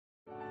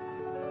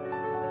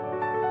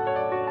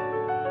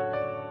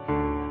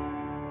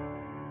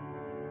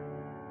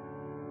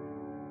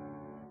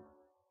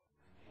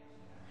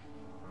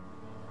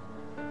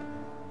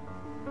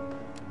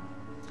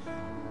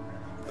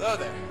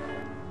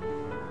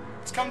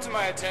It's come to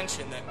my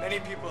attention that many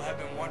people have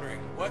been wondering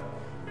what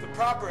the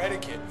proper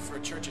etiquette for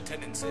church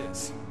attendance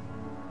is.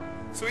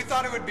 So we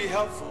thought it would be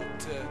helpful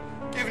to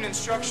give an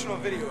instructional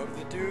video of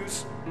the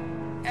do's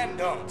and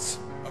don'ts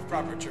of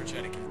proper church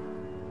etiquette.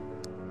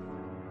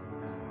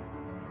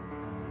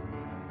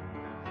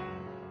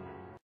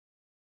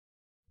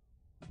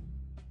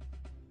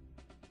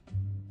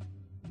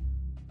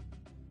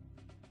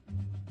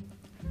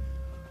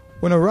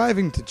 When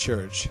arriving to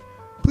church,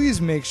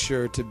 please make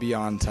sure to be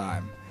on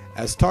time,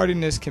 as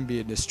tardiness can be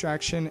a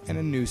distraction and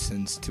a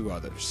nuisance to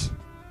others.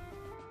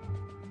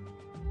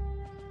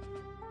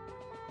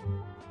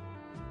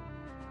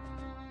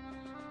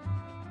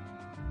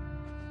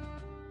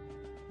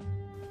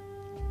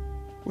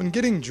 When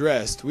getting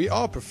dressed, we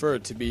all prefer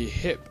to be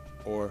hip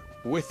or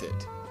with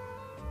it.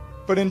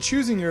 But in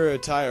choosing your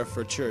attire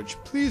for church,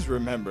 please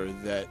remember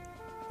that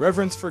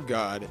reverence for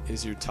God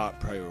is your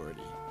top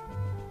priority.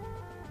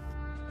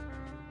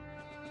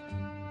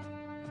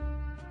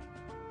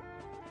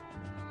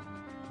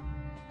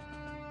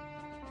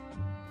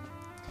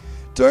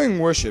 During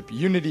worship,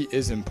 unity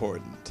is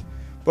important,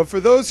 but for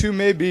those who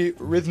may be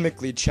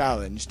rhythmically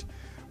challenged,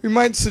 we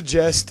might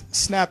suggest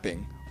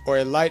snapping or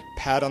a light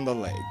pat on the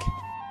leg.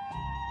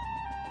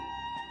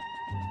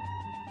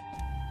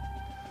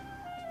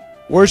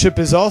 Worship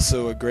is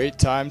also a great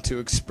time to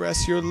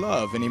express your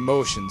love and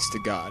emotions to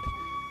God,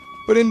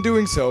 but in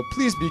doing so,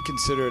 please be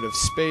considerate of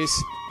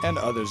space and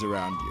others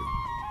around you.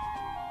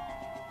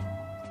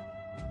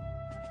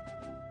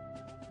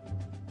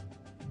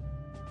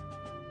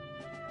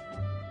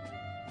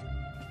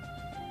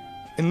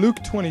 In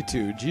Luke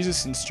 22,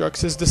 Jesus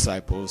instructs his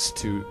disciples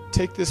to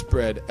take this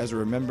bread as a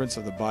remembrance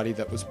of the body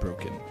that was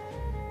broken.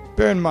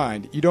 Bear in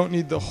mind, you don't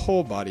need the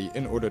whole body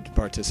in order to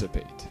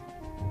participate.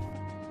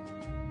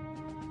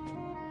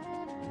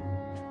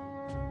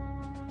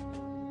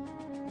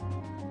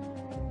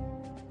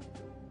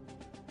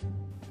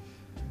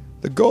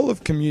 The goal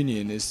of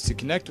communion is to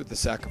connect with the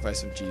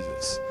sacrifice of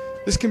Jesus.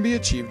 This can be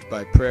achieved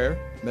by prayer,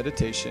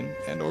 meditation,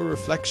 and/or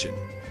reflection.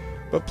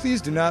 But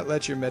please do not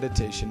let your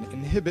meditation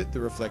inhibit the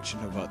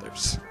reflection of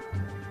others.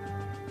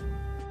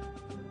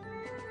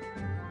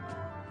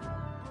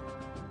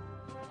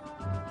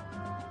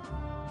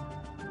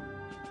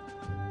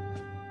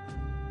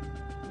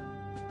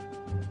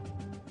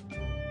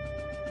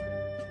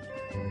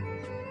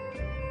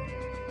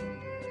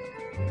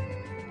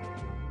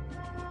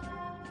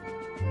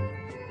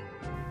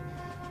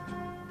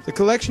 The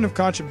collection of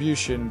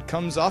contribution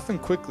comes often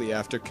quickly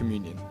after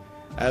communion.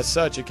 As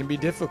such, it can be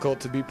difficult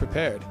to be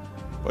prepared.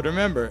 But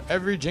remember,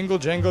 every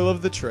jingle-jangle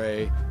of the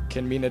tray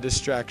can mean a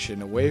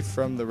distraction away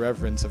from the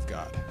reverence of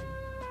God.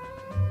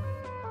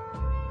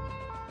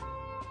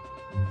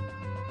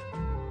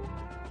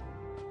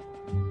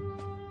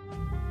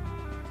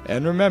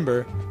 And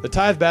remember, the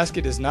tithe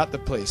basket is not the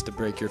place to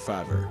break your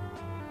fiver.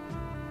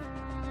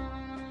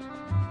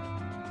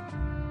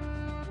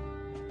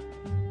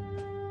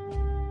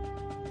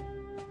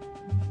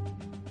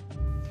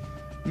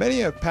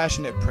 Many a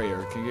passionate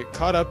prayer can get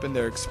caught up in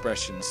their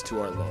expressions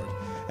to our Lord,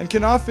 and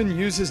can often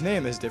use his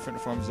name as different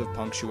forms of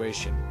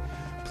punctuation.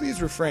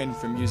 Please refrain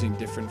from using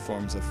different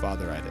forms of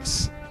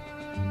fatheritis.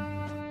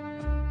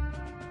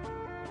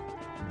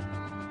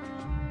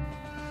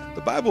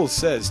 The Bible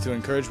says to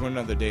encourage one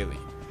another daily.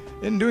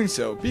 In doing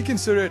so, be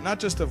considerate not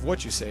just of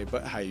what you say,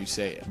 but how you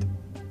say it.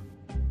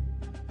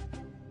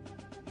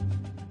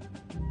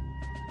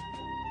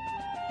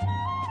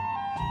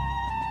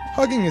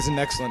 Hugging is an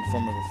excellent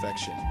form of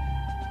affection,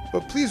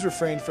 but please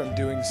refrain from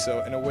doing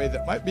so in a way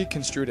that might be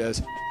construed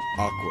as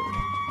awkward.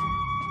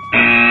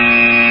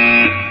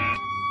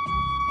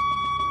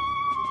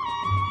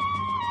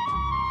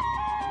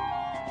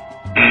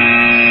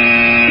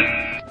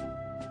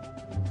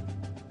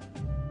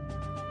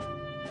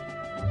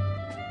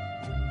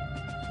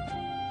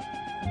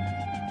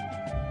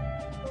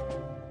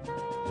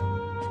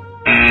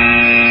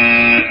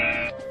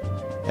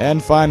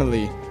 And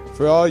finally,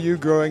 for all you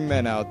growing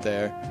men out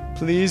there,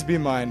 please be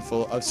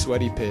mindful of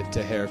sweaty pit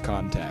to hair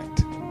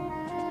contact.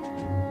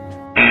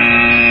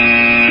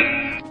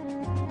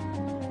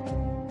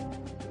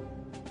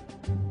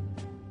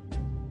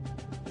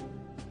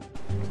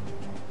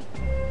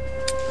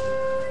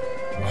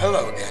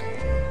 Hello again.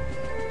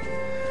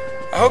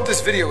 I hope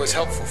this video was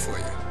helpful for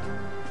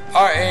you.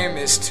 Our aim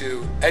is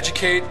to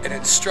educate and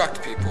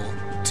instruct people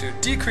to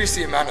decrease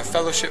the amount of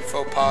fellowship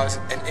faux pas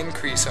and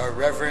increase our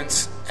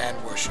reverence and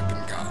worship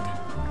in God.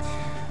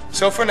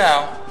 So for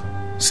now,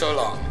 so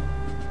long.